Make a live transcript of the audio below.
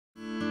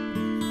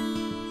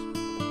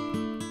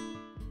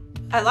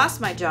I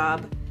lost my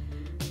job.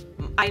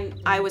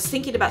 I was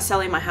thinking about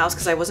selling my house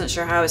because I wasn't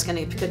sure how I was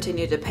going to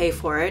continue to pay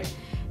for it.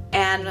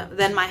 And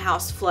then my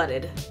house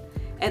flooded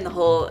and the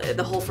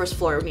whole first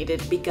floor needed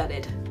to be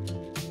gutted.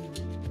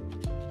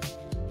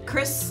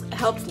 Chris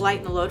helped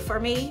lighten the load for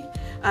me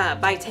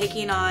by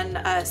taking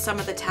on some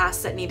of the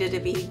tasks that needed to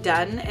be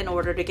done in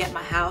order to get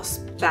my house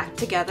back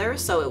together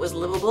so it was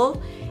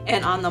livable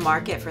and on the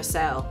market for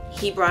sale.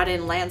 He brought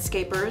in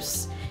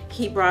landscapers,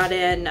 he brought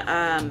in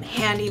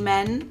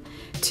handymen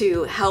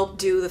to help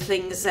do the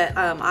things that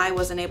I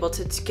wasn't able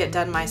to get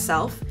done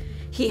myself.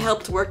 He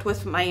helped work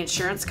with my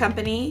insurance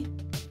company.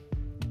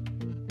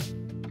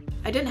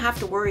 I didn't have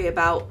to worry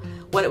about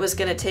what it was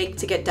going to take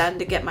to get done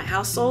to get my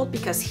house sold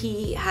because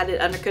he had it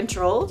under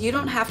control. You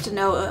don't have to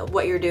know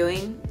what you're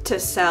doing to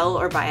sell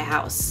or buy a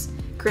house.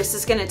 Chris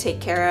is going to take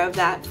care of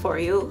that for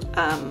you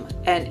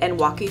and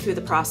walk you through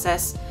the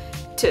process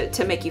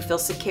to make you feel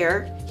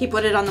secure. He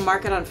put it on the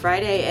market on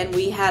Friday and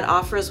we had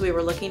offers we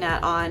were looking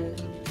at on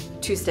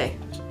Tuesday.